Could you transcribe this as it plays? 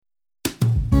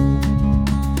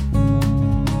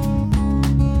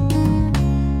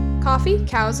Coffee,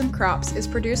 Cows, and Crops is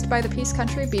produced by the Peace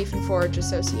Country Beef and Forage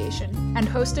Association and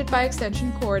hosted by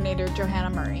Extension Coordinator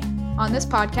Johanna Murray. On this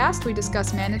podcast, we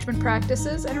discuss management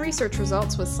practices and research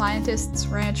results with scientists,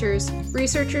 ranchers,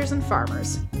 researchers, and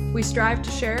farmers. We strive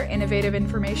to share innovative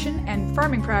information and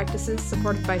farming practices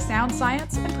supported by sound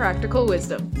science and practical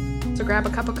wisdom. So grab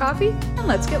a cup of coffee and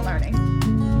let's get learning.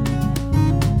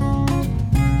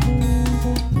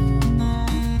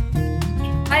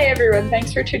 Hi everyone,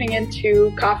 thanks for tuning in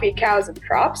to Coffee, Cows, and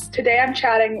Crops. Today I'm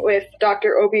chatting with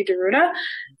Dr. Obi Daruna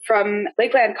from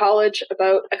Lakeland College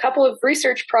about a couple of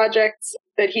research projects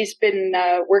that he's been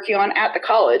working on at the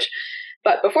college.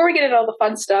 But before we get into all the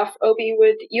fun stuff, Obi,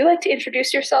 would you like to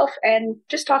introduce yourself and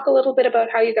just talk a little bit about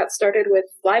how you got started with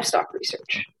livestock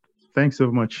research? Thanks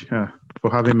so much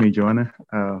for having me, Joanna.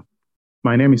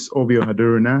 My name is Obi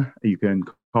Daruna. You can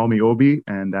call me Obi,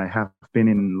 and I have been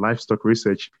in livestock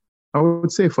research, I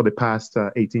would say, for the past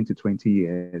 18 to 20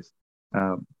 years.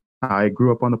 I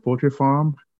grew up on a poultry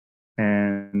farm,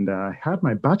 and I had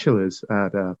my bachelor's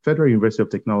at Federal University of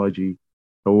Technology,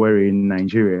 Owerri in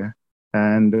Nigeria.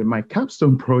 And my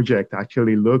capstone project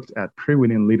actually looked at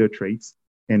pre-weaning litter traits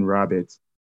in rabbits.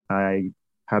 I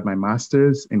had my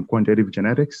master's in quantitative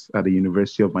genetics at the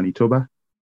University of Manitoba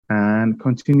and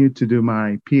continued to do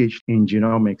my PhD in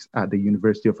genomics at the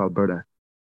University of Alberta.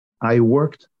 I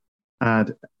worked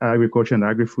at Agriculture and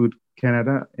Agri-Food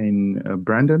Canada in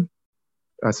Brandon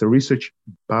as a research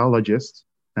biologist,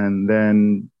 and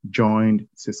then joined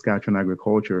Saskatchewan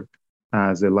Agriculture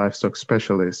as a livestock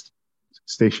specialist,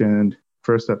 stationed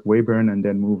first at Weyburn and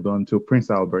then moved on to Prince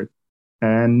Albert.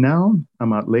 And now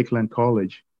I'm at Lakeland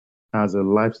College as a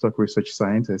livestock research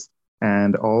scientist,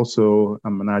 and also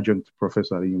I'm an adjunct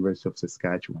professor at the University of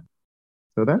Saskatchewan.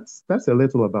 So that's a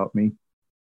little about me.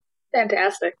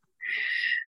 Fantastic.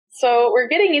 So we're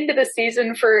getting into the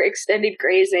season for extended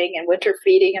grazing and winter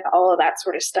feeding and all of that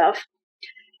sort of stuff.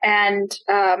 And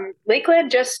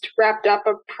Lakeland just wrapped up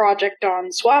a project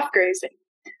on swath grazing.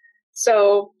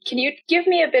 So can you give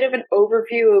me a bit of an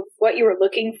overview of what you were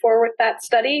looking for with that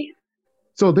study?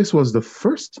 So this was the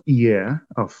first year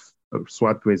of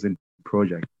swath grazing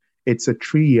project. It's a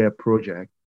 3-year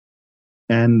project.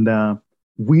 And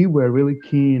we were really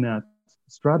keen at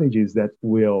strategies that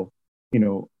will,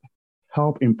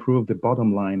 help improve the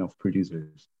bottom line of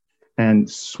producers.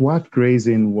 And swath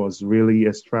grazing was really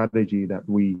a strategy that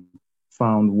we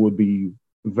found would be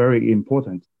very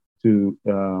important to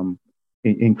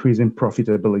increasing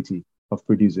profitability of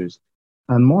producers.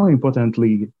 And more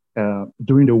importantly,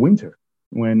 during the winter,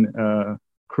 when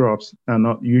crops are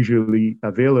not usually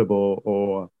available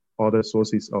or other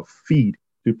sources of feed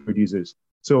to producers.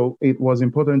 So it was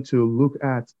important to look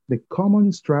at the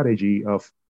common strategy of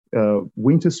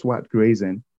winter swath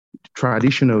grazing,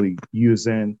 traditionally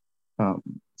using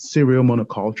cereal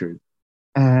monoculture,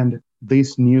 and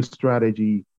this new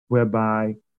strategy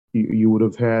whereby you would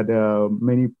have had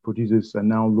many producers are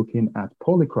now looking at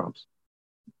polycrops.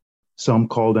 Some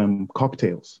call them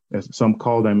cocktails, some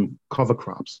call them cover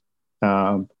crops.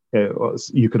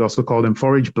 You could also call them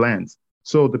forage blends.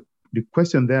 So the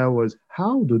question there was,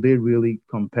 how do they really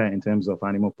compare in terms of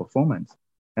animal performance?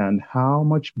 And how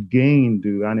much gain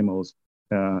do animals,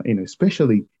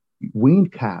 especially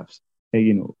weaned calves,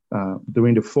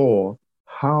 during the fall,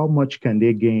 how much can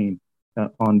they gain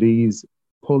on these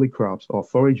polycrops or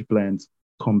forage blends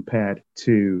compared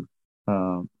to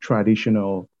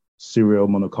traditional cereal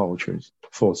monocultures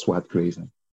for swath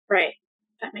grazing? Right.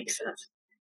 That makes sense.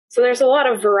 So there's a lot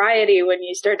of variety when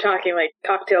you start talking like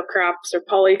cocktail crops or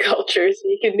polycultures.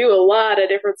 You can do a lot of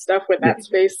different stuff with that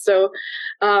space. So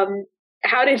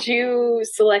how did you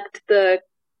select the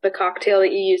cocktail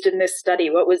that you used in this study?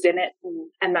 What was in it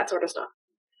and that sort of stuff?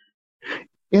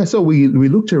 Yeah, so we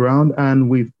looked around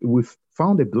and we've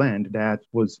found a blend that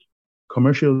was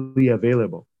commercially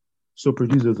available. So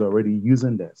producers are already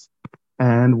using this.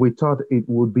 And we thought it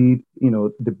would be,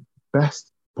 the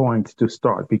best point to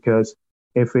start, because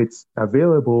if it's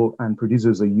available and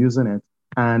producers are using it,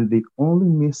 and the only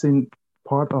missing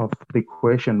part of the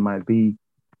equation might be,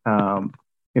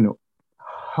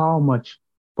 how much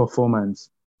performance,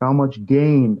 how much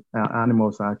gain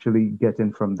animals are actually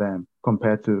getting from them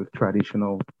compared to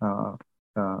traditional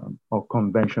or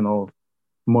conventional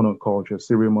monoculture,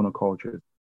 cereal monoculture.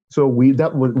 So we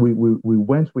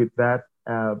went with that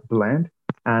blend,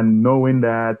 and knowing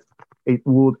that it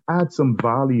would add some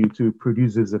value to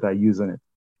producers that are using it.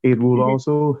 It will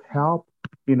also help,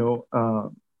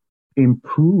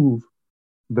 improve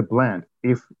the blend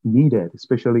if needed,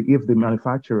 especially if the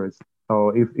manufacturers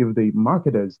or if the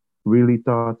marketers really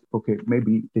thought, okay,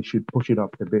 maybe they should push it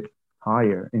up a bit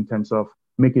higher in terms of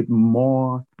make it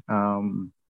more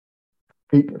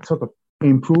sort of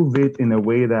improve it in a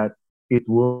way that it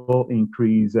will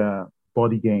increase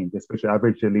body gains, especially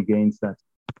average daily gains that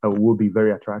will be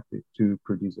very attractive to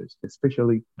producers,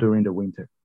 especially during the winter.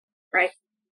 Right.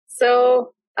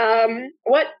 So,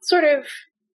 what sort of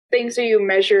things are you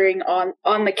measuring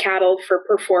on the cattle for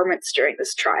performance during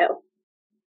this trial?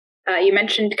 You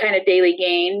mentioned kind of daily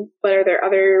gain, but are there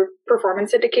other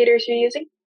performance indicators you're using?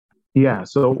 Yeah,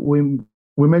 so we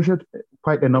measured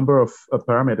quite a number of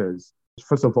parameters.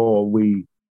 First of all, we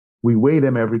weigh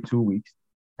them every 2 weeks,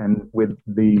 and with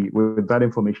that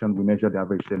information, we measure the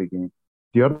average daily gain.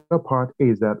 The other part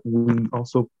is that we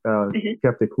also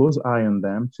kept a close eye on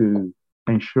them to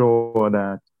ensure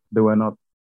that they were not,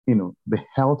 the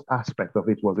health aspect of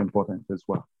it was important as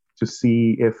well, to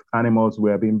see if animals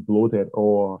were being bloated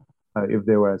or if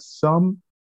there were some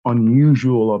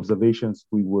unusual observations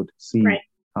we would see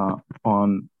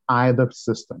on either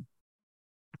system.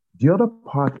 The other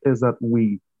part is that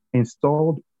we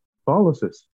installed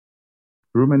boluses,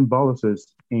 rumen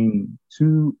boluses, in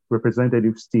 2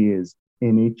 representative steers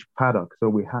in each paddock. So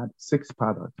we had 6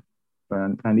 paddocks,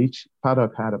 and each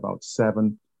paddock had about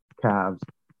 7 calves,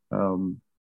 who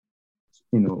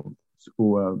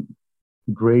were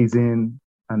grazing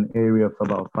an area of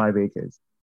about 5 acres.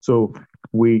 So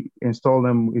we installed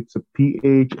them. It's a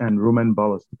pH and rumen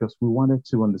bolus because we wanted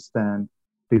to understand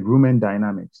the rumen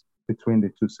dynamics between the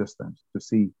 2 systems to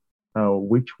see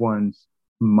which ones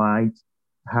might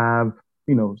have,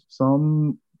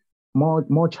 some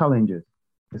more challenges,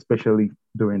 especially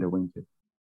during the winter.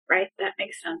 Right, that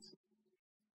makes sense.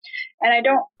 And I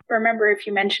don't remember if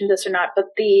you mentioned this or not, but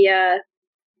the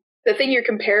thing you're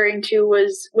comparing to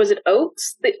was it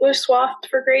oats that was swathed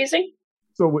for grazing?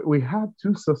 So we had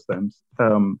 2 systems.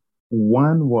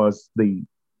 One was the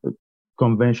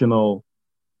conventional,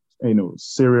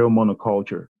 cereal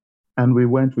monoculture, and we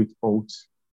went with oats.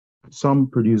 Some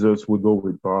producers would go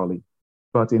with barley,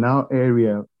 but in our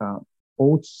area,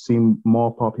 oats seem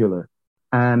more popular.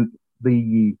 And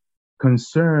the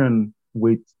concern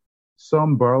with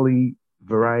some barley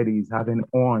varieties having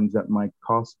awns that might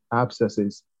cause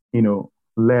abscesses,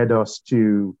 led us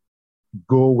to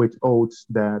go with oats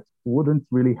that wouldn't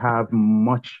really have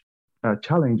much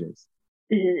challenges.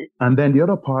 Mm-hmm. And then the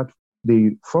other part,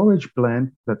 the forage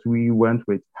blend that we went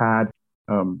with had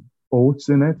oats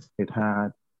in it. It had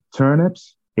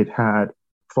turnips. It had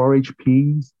forage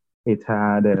peas. It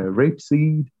had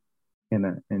rapeseed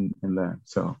in there.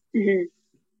 So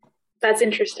that's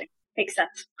interesting. Makes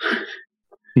sense.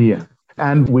 Yeah,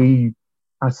 and we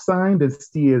assigned the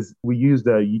steers. We used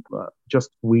just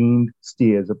weaned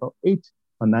steers, about 8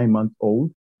 or 9 months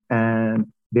old,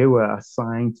 and they were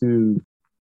assigned to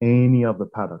any of the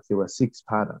paddocks. There were 6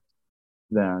 paddocks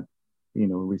that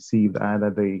received either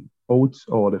the oats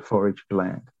or the forage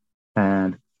blend,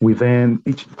 and within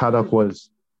each paddock was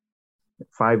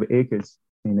 5 acres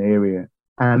in area,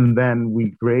 and then we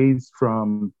grazed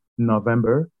from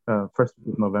November, 1st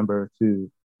of November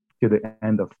to the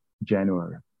end of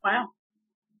January. Wow.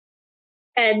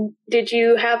 And did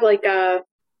you have like a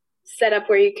setup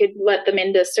where you could let them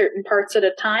into certain parts at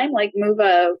a time, like move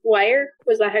a wire?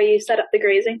 Was that how you set up the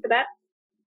grazing for that?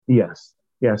 Yes.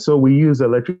 Yeah. So we use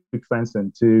electric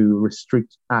fencing to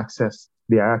restrict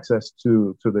their access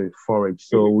to the forage.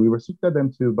 So we restricted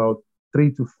them to about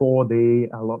 3 to 4 day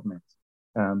allotment,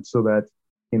 so that,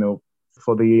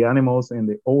 for the animals in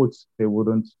the oats, they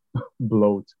wouldn't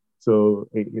bloat. So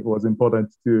it was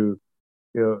important to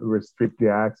restrict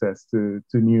their access to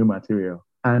new material,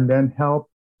 and then help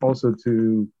also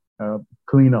to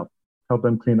help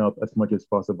them clean up as much as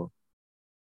possible.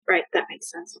 Right, that makes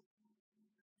sense.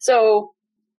 So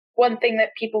one thing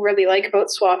that people really like about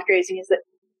swath grazing is that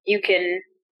you can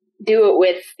do it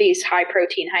with these high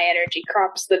protein, high energy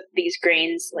crops, these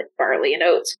grains like barley and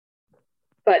oats.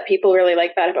 But people really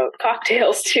like that about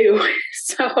cocktails too.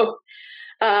 So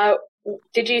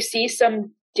did you see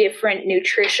some different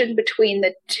nutrition between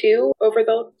the 2 over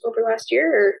last year,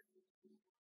 or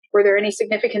were there any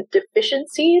significant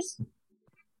deficiencies?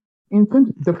 In terms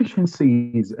of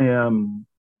deficiencies, from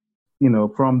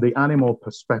the animal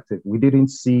perspective, we didn't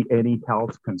see any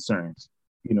health concerns,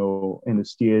 in the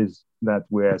steers that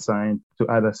were assigned to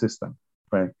either system,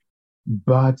 right?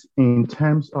 But in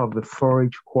terms of the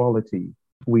forage quality,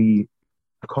 we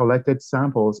collected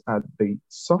samples at the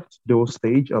soft dough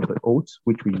stage of the oats,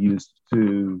 which we used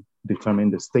to determine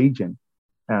the staging.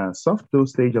 Soft dough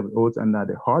stage of the oats, and at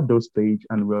the hard dough stage,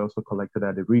 and we also collected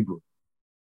at the regroup.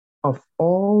 Of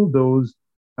all those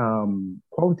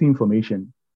quality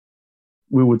information,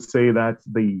 we would say that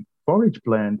the forage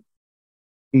blend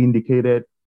indicated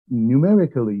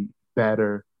numerically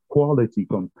better quality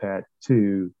compared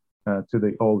to to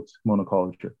the old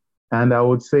monoculture. And I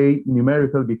would say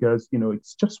numerical because,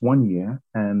 it's just 1 year.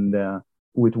 And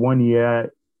with 1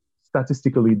 year,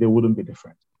 statistically, they wouldn't be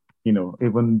different,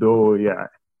 even though, yeah.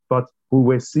 But we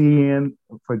were seeing,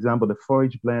 for example, the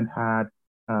forage blend had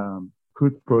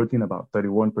crude protein about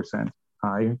 31%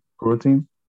 higher protein.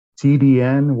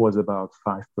 TDN was about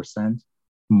 5%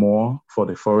 more for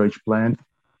the forage blend.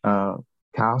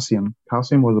 Calcium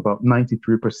was about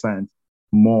 93%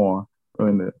 more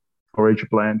in the forage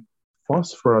blend.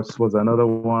 Phosphorus was another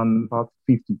one, about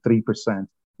 53%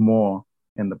 more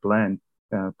in the blend.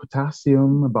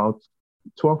 Potassium about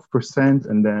 12%,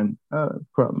 and then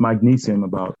magnesium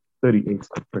about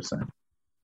 38%.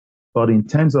 But in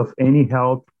terms of any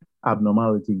health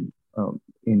abnormality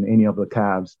in any of the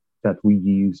calves that we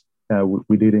used,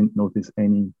 we didn't notice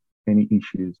any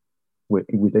issues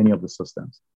with any of the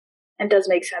systems. It does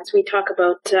make sense. We talk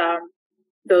about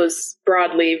those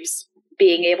broadleaves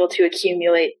being able to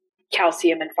accumulate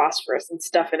calcium and phosphorus and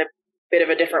stuff in a bit of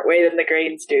a different way than the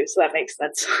grains do, so that makes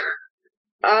sense.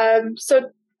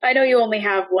 So I know you only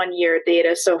have 1 year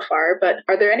data so far, but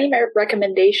are there any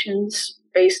recommendations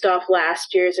based off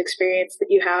last year's experience that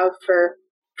you have for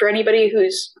anybody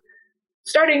who's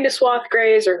starting to swath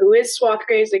graze or who is swath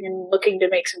grazing and looking to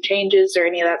make some changes or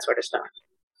any of that sort of stuff?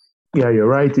 Yeah, you're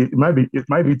right. It might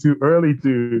be too early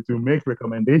to make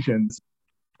recommendations.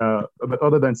 But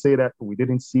other than say that we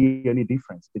didn't see any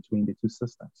difference between the two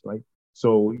systems, right?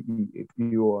 So if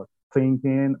you're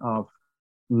thinking of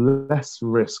less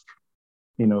risk,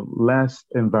 less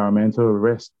environmental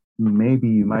risk, maybe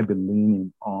you might be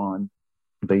leaning on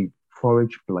the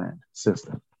forage blend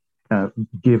system,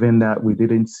 given that we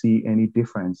didn't see any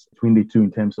difference between the two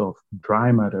in terms of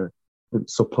dry matter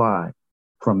supply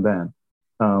from them.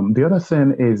 The other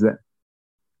thing is that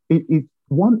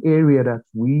one area that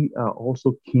we are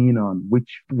also keen on,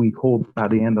 which we hope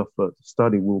at the end of the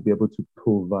study we'll be able to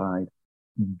provide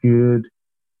good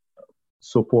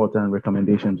support and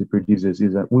recommendation to producers,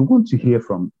 is that we want to hear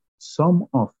from some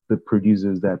of the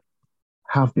producers that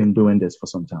have been doing this for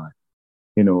some time.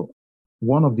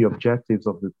 One of the objectives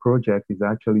of the project is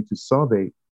actually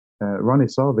to run a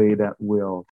survey that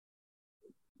will,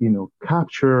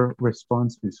 capture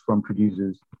responses from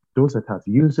producers, those that have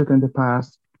used it in the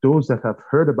past, those that have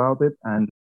heard about it and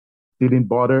didn't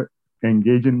bother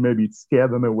engaging, maybe it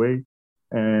scared them away,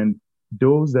 and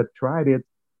those that tried it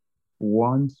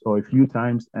once or a few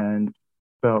times and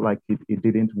felt like it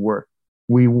didn't work.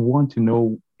 We want to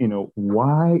know,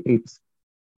 why it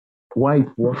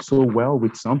works so well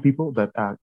with some people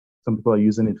are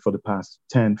using it for the past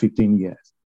 10, 15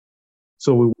 years.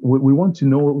 So we want to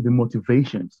know the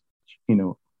motivations,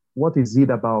 what is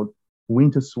it about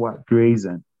winter swath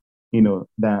grazing,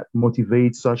 that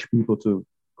motivates such people to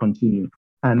continue.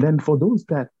 And then for those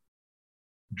that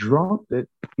dropped it,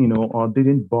 or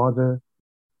didn't bother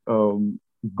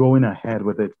going ahead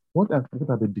with it, what are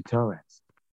the deterrents?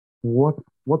 What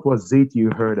was it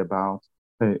you heard about,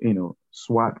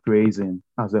 swath grazing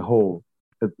as a whole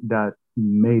that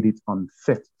made it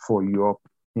unfit for your,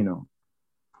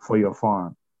 for your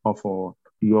farm or for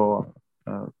your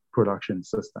production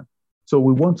system? So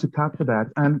we want to capture that.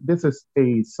 And this is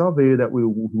a survey that we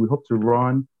hope to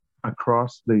run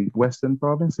across the Western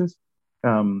provinces.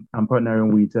 I'm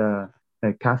partnering with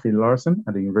Kathy Larson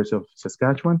at the University of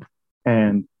Saskatchewan.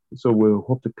 And so we'll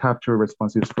hope to capture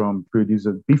responses from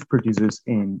beef producers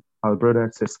in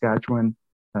Alberta, Saskatchewan,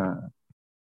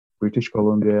 British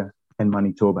Columbia, and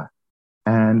Manitoba,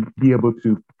 and be able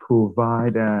to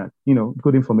provide,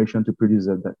 good information to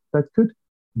producers that could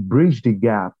bridge the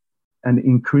gap and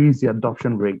increase the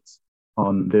adoption rates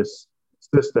on this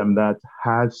system that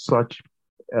has such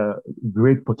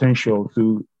great potential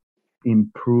to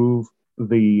improve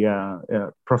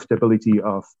the profitability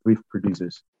of beef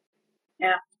producers.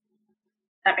 Yeah,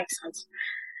 that makes sense.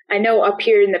 I know up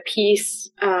here in the Peace,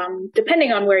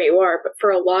 depending on where you are, but for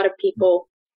a lot of people,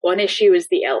 one issue is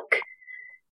the elk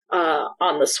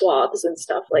on the swaths and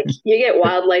stuff. Like, you get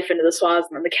wildlife into the swaths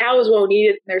and then the cows won't eat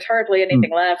it and there's hardly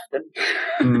anything left.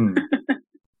 And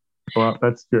Well,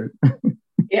 that's good.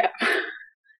 Yeah.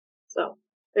 So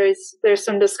there's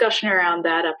some discussion around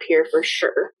that up here for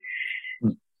sure.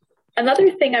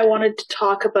 Another thing I wanted to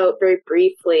talk about very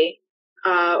briefly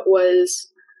was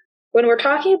when we're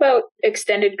talking about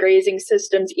extended grazing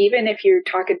systems, even if you're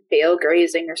talking bale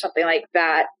grazing or something like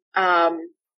that,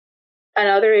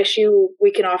 another issue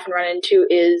we can often run into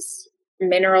is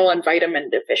mineral and vitamin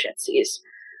deficiencies,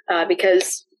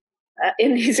 because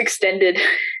in these extended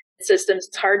systems,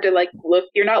 it's hard to look.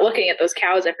 You're not looking at those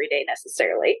cows every day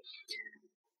necessarily.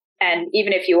 And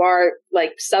even if you are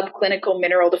like subclinical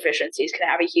mineral deficiencies can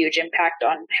have a huge impact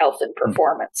on health and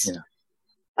performance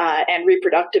and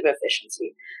reproductive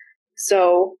efficiency.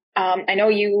 So I know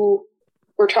you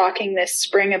were talking this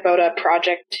spring about a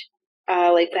project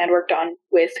Lakeland worked on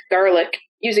with garlic,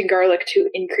 using garlic to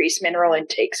increase mineral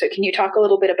intake. So can you talk a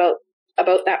little bit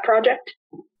about that project?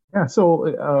 Yeah,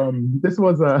 so this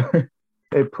was a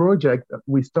project.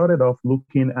 We started off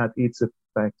looking at its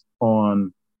effect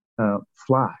on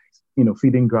flies,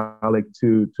 feeding garlic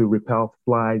to repel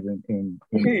flies in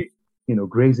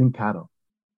grazing cattle.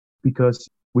 Because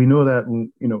we know that,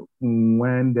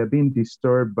 when they're being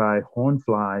disturbed by horn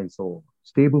flies or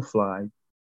stable flies,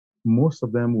 most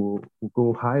of them will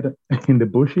go hide in the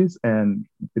bushes and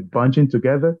be bunching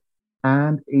together.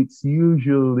 And it's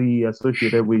usually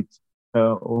associated with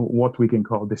what we can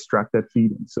call distracted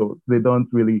feeding. So they don't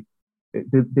really,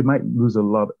 they might lose a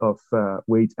lot of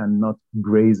weight and not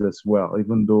graze as well,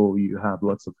 even though you have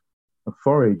lots of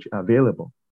forage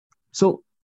available. So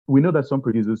we know that some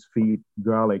producers feed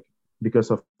garlic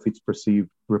because of its perceived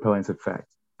repellent effect,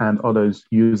 and others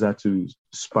use that to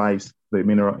spice the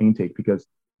mineral intake because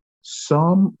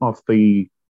some of the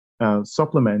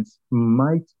supplements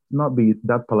might not be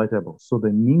that palatable. So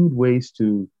they need ways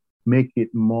to make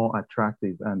it more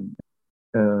attractive and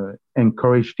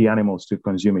encourage the animals to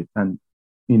consume it. And,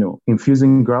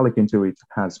 infusing garlic into it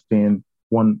has been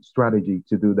one strategy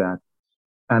to do that.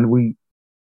 And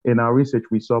in our research,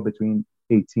 we saw between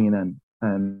 18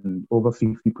 and over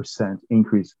 50%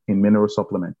 increase in mineral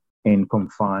supplement in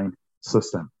confined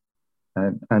system.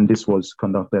 And this was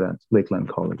conducted at Lakeland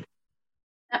College.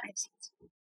 Nice.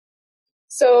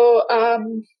 So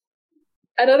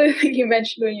another thing you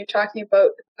mentioned when you're talking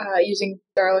about using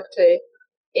garlic to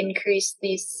increase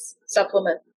these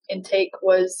supplement intake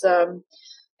was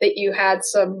that you had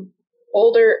some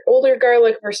older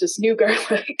garlic versus new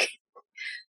garlic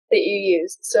that you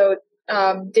used. So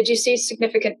did you see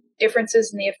significant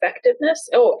differences in the effectiveness?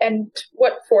 Oh, and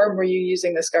what form were you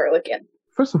using this garlic in?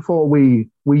 First of all, we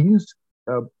used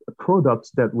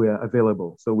products that were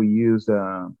available. So we used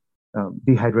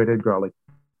dehydrated garlic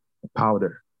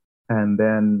powder. And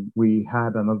then we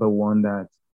had another one that,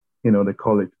 they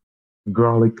call it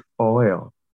garlic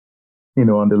oil.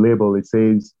 On the label, it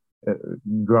says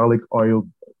garlic oil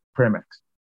premix.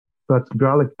 But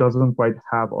garlic doesn't quite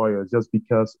have oil just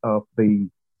because of the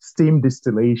steam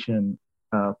distillation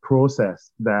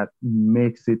process that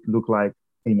makes it look like,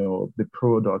 the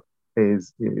product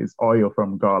is oil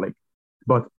from garlic.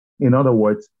 But in other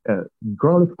words,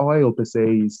 garlic oil per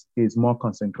se is more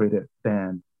concentrated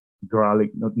than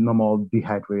normal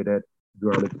dehydrated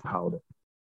garlic powder.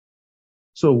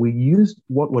 So we used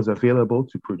what was available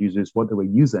to producers, what they were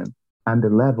using, and the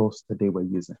levels that they were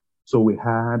using. So we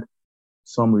had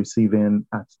some receiving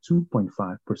at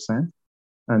 2.5%,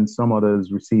 and some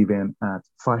others receiving at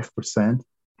 5%.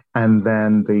 And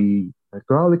then the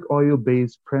garlic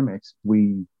oil-based premix,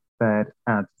 we fed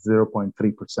at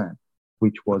 0.3%,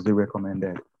 which was the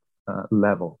recommended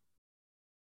level.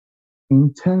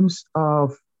 In terms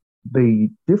of the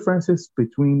differences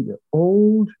between the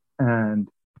old and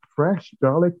fresh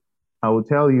garlic, I will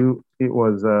tell you it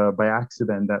was by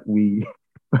accident that we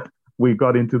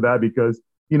got into that because,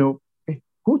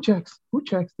 who checks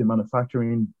the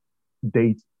manufacturing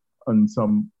date on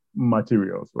some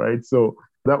materials, right? So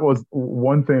that was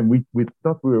one thing. We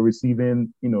thought we were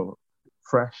receiving,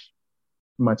 fresh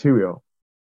material.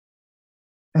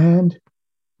 And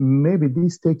maybe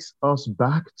this takes us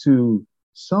back to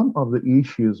some of the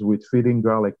issues with feeding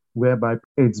garlic, whereby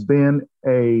it's been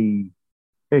a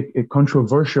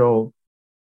controversial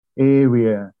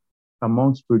area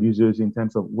amongst producers in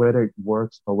terms of whether it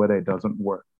works or whether it doesn't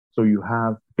work. So you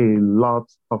have a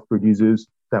lot of producers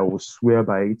that will swear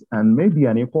by it, and maybe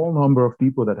an equal number of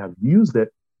people that have used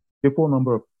it, equal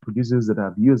number of producers that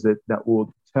have used it that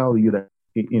will tell you that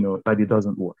that it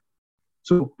doesn't work.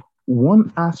 So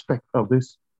one aspect of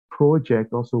this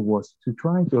project also was to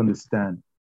try to understand,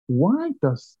 why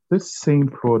does this same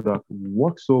product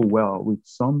work so well with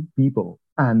some people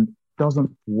and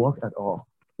doesn't work at all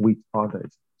with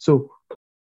others? So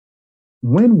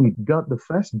when we got the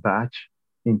first batch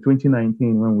in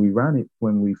 2019, when we ran it,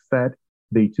 when we fed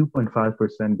the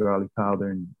 2.5% garlic powder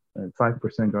and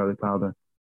 5% garlic powder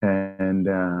and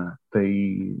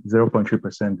the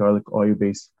 0.3% garlic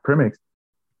oil-based premix,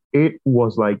 it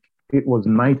was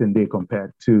night and day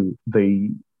compared to the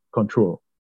control.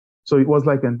 So it was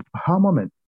like an aha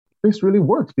moment. This really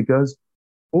works because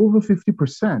over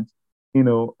 50%,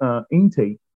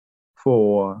 intake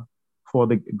for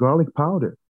the garlic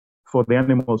powder for the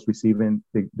animals receiving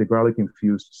the garlic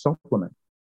infused supplement.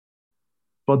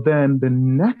 But then the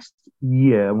next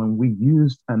year, when we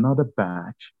used another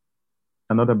batch,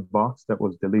 another box that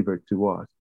was delivered to us,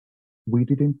 we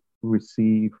didn't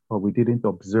receive or we didn't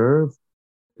observe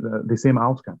the same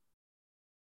outcome.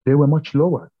 They were much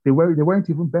lower. They weren't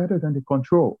even better than the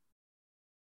control.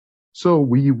 So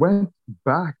we went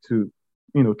back to,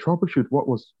 troubleshoot what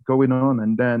was going on,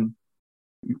 and then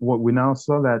what we now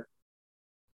saw that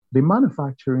the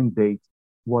manufacturing date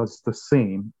was the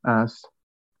same as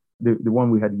the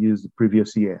one we had used the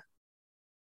previous year.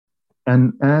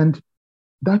 And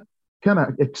that kind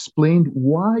of explained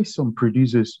why some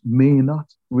producers may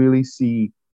not really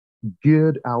see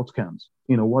good outcomes,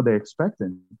 what they're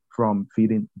expecting from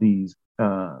feeding these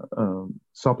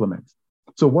supplements.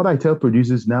 So what I tell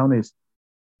producers now is,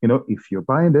 if you're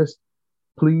buying this,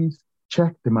 please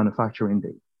check the manufacturing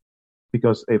date.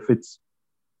 Because if it's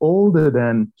older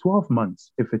than 12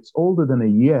 months, if it's older than a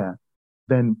year,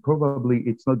 then probably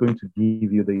it's not going to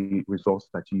give you the results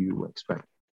that you expect.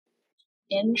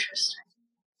 Interesting.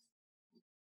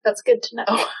 That's good to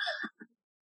know.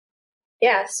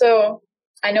 Yeah, so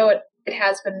I know it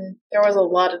has been, there was a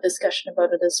lot of discussion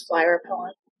about it as fly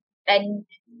repellent. And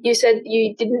you said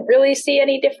you didn't really see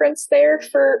any difference there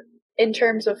in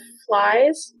terms of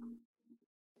flies?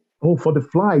 Oh, for the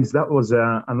flies, that was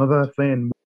another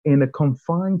thing. In a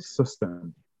confined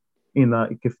system, in a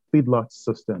feedlot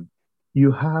system,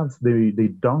 you have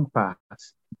the dung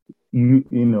paths,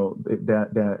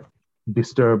 they're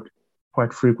disturbed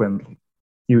quite frequently.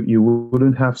 You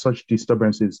wouldn't have such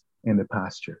disturbances in the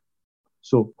pasture.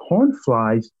 So horn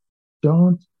flies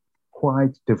don't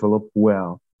quite develop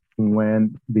well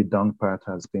when the dung path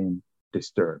has been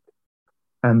disturbed.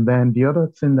 And then the other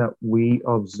thing that we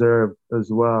observed as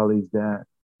well is that,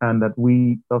 and that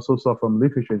we also saw from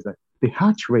literature, is that the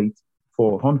hatch rate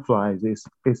for horn flies is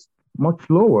much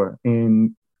lower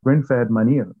in grain-fed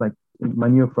manure, like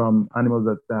manure from animals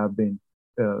that have been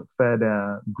fed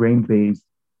grain-based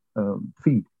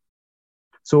feed.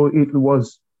 So it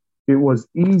was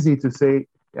easy to say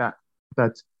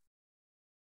that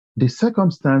the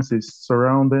circumstances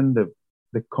surrounding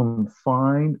the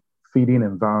confined feeding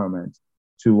environment,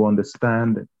 to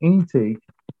understand the intake,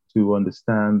 to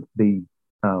understand the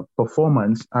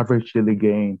performance, average daily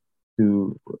gain,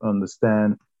 to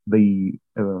understand the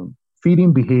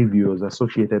feeding behaviors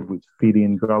associated with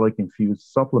feeding garlic-infused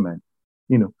supplement,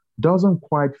 doesn't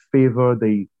quite favor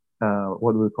the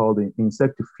what we call the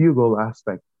insectifugal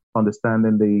aspect,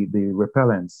 understanding the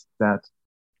repellents that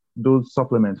those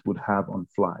supplements would have on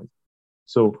flies.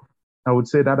 So I would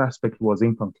say that aspect was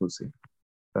inconclusive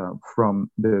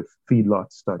from the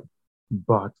feedlot study,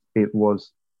 but it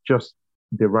was just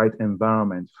the right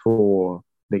environment for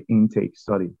the intake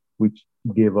study, which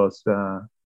gave us the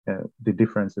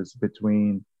differences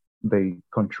between the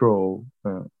control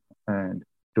and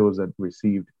those that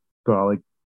received garlic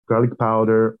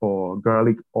powder or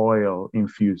garlic oil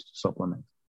infused supplements.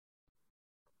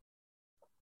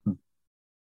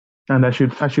 And I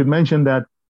should mention that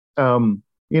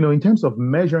in terms of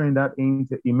measuring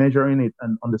measuring it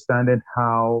and understanding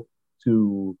how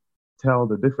to tell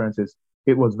the differences,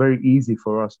 it was very easy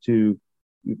for us to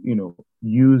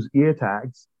use ear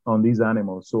tags on these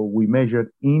animals. So we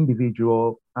measured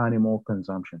individual animal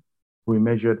consumption. We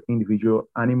measured individual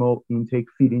animal intake,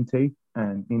 feed intake,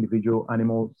 and individual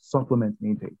animal supplement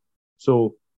intake.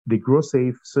 So the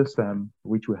GrowSafe system,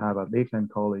 which we have at Lakeland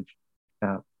College,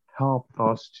 helped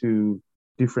us to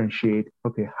differentiate,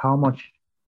 okay, how much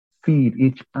feed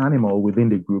each animal within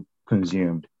the group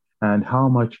consumed and how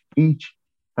much each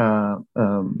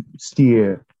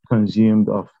steer consumed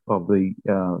of the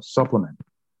supplement.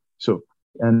 So,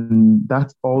 and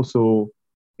that also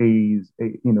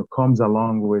comes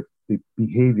along with the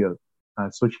behavior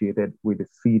associated with the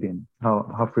feeding,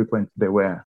 how frequent they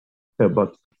were.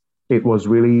 But it was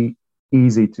really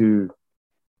easy to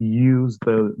use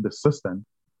the system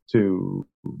to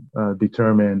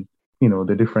determine,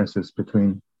 the differences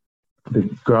between the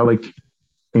garlic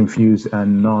infused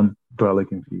and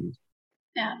non-garlic infused.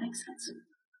 Yeah, that makes sense.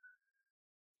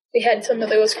 We had some of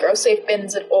those GrowSafe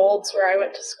bins at Olds where I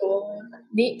went to school.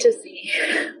 Neat to see.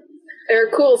 They're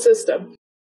a cool system.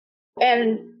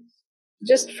 And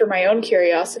just for my own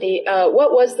curiosity,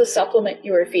 what was the supplement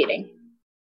you were feeding?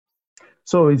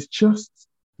 So it's just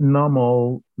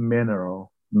normal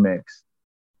mineral mix.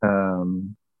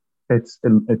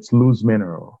 It's loose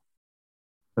mineral.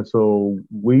 And so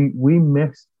we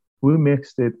mixed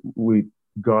it with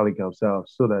garlic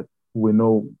ourselves so that we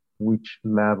know which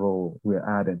level we're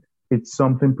adding. It's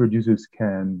something producers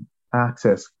can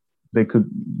access. They could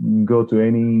go to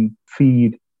any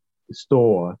feed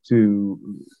store to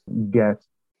get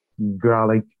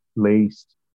garlic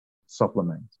laced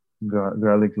supplements,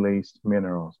 garlic laced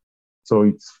minerals. So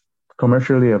it's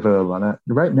commercially available. And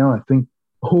right now, I think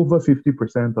over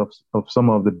 50% of some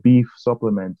of the beef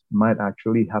supplements might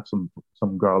actually have some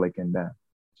garlic in that.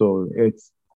 So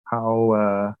it's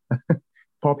how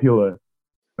popular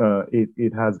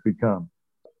it has become.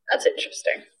 That's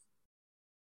interesting.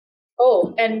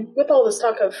 Oh, and with all this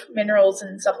talk of minerals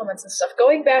and supplements and stuff,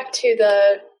 going back to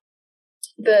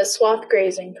the swath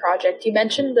grazing project, you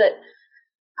mentioned that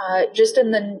just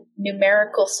in the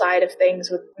numerical side of things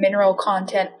with mineral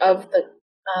content of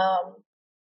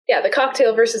the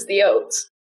cocktail versus the oats,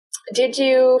 did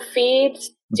you feed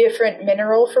different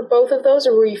mineral for both of those,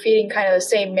 or were you feeding kind of the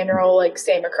same mineral, like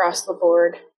same across the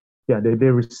board? Yeah, they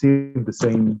receive the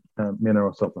same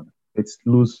mineral supplement. It's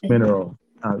loose mineral.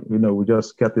 We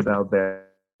just kept it out there,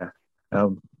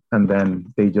 and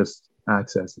then they just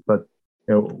access it. But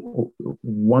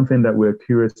one thing that we're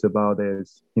curious about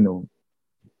is,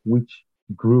 which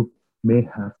group may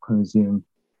have consumed,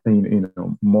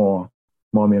 more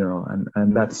mineral,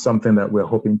 and that's something that we're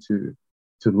hoping to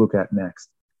look at next.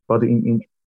 But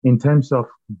in terms of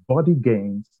body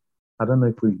gains, I don't know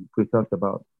if we talked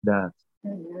about that.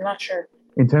 I'm not sure.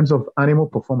 In terms of animal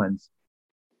performance,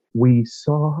 we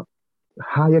saw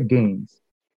higher gains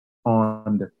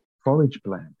on the forage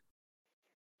blend.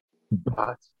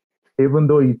 But even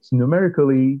though it's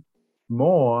numerically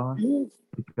more,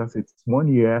 because it's 1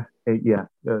 year,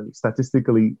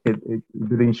 statistically, it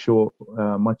didn't show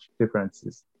much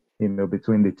differences,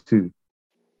 between the two.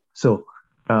 So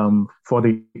for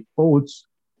the oats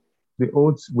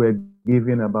were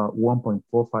given about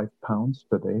 1.45 pounds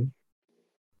per day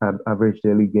at average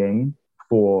daily gain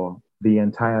for the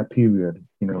entire period,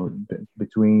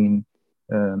 between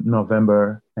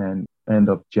November and end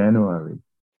of January.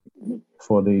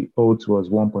 For the oats was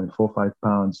 1.45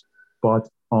 pounds, but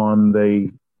on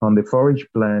the forage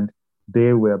blend,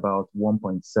 they were about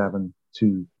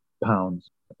 1.72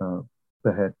 pounds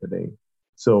per head per day.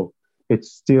 So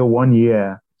it's still 1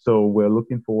 year. So we're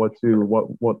looking forward to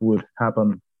what would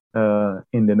happen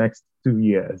in the next 2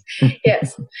 years.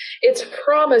 Yes, it's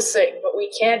promising, but we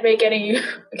can't make any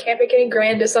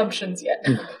grand assumptions yet.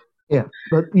 Yeah,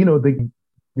 but the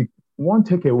one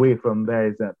takeaway from there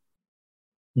is that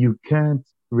you can't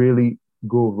really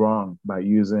go wrong by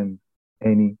using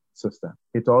any system.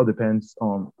 It all depends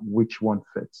on which one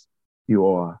fits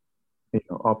your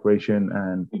operation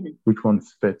and which one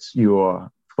fits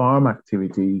your farm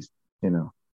activities.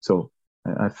 So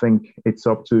I think it's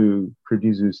up to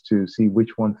producers to see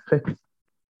which one fits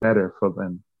better for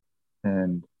them,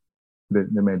 and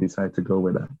they may decide to go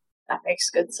with that. That makes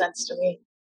good sense to me.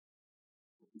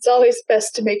 It's always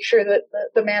best to make sure that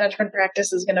the management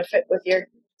practice is going to fit with your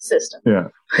system. Yeah.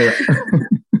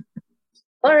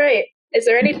 All right. Is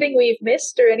there anything we've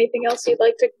missed or anything else you'd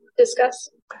like to discuss?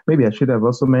 Maybe I should have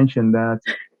also mentioned that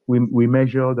we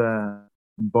measured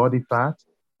body fat.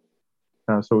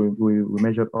 So we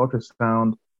measured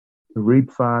ultrasound, rib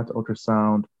fat,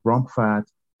 ultrasound, rump fat,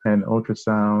 and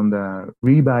ultrasound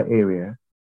ribeye area,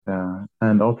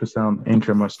 and ultrasound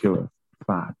intramuscular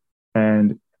fat.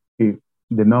 And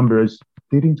the numbers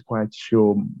didn't quite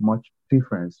show much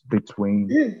difference between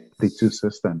the two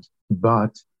systems,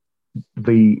 but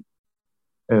the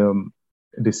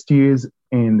steers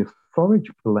in the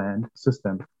forage blend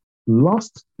system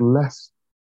lost less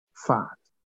fat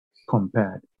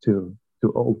compared to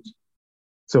oats.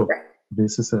 So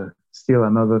this is still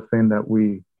another thing that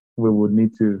we would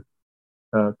need to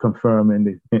confirm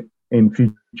in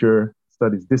future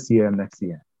studies this year and next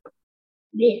year.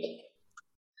 Neat.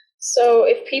 So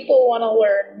if people want to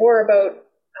learn more about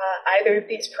either of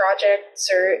these projects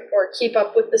or keep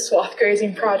up with the swath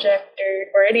grazing project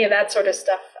or any of that sort of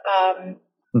stuff,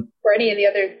 or any of the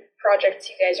other projects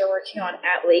you guys are working on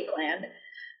at Lakeland,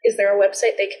 is there a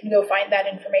website they can go find that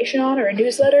information on, or a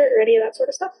newsletter or any of that sort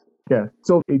of stuff? Yeah,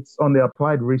 so it's on the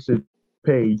applied research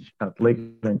page at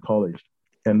Lakeland College,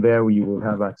 and there you will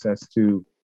have access to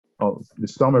the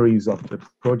summaries of the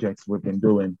projects we've been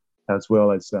doing, as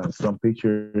well as some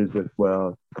pictures as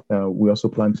well. We also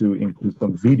plan to include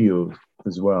some videos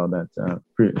as well that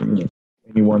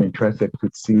anyone interested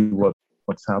could see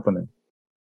what's happening.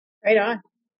 Right on.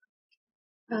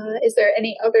 Is there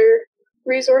any other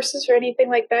resources or anything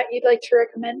like that you'd like to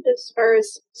recommend as far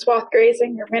as swath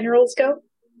grazing or minerals go?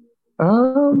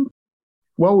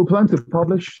 Well, we plan to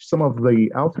publish some of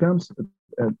the outcomes.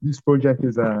 This project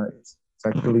is it's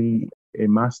actually a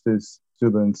master's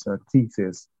student's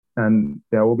thesis, and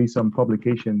there will be some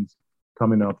publications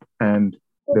coming up, and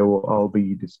they will all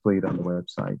be displayed on the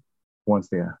website once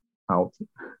they're out.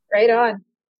 Right on.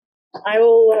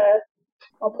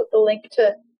 I'll put the link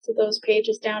to to those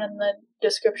pages down in the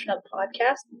description of the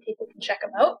podcast, and people can check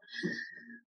them out.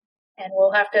 And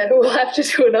we'll have to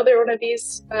do another one of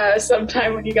these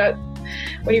sometime when you've got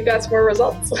some more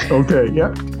results. Okay,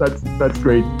 yeah, that's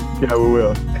great. Yeah, we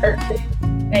will. Perfect.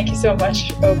 Thank you so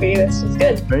much, Opie. This was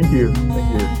good. Thank you.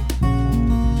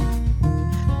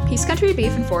 Peace Country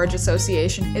Beef and Forage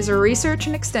Association is a research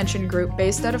and extension group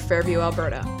based out of Fairview,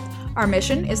 Alberta. Our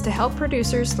mission is to help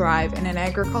producers thrive in an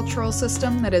agricultural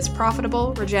system that is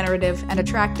profitable, regenerative, and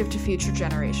attractive to future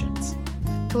generations.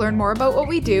 To learn more about what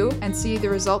we do and see the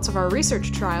results of our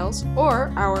research trials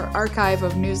or our archive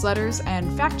of newsletters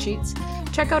and fact sheets,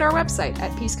 check out our website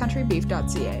at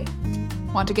peacecountrybeef.ca.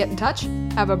 Want to get in touch?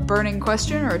 Have a burning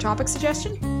question or a topic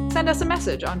suggestion? Send us a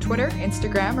message on Twitter,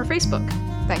 Instagram, or Facebook.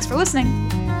 Thanks for listening.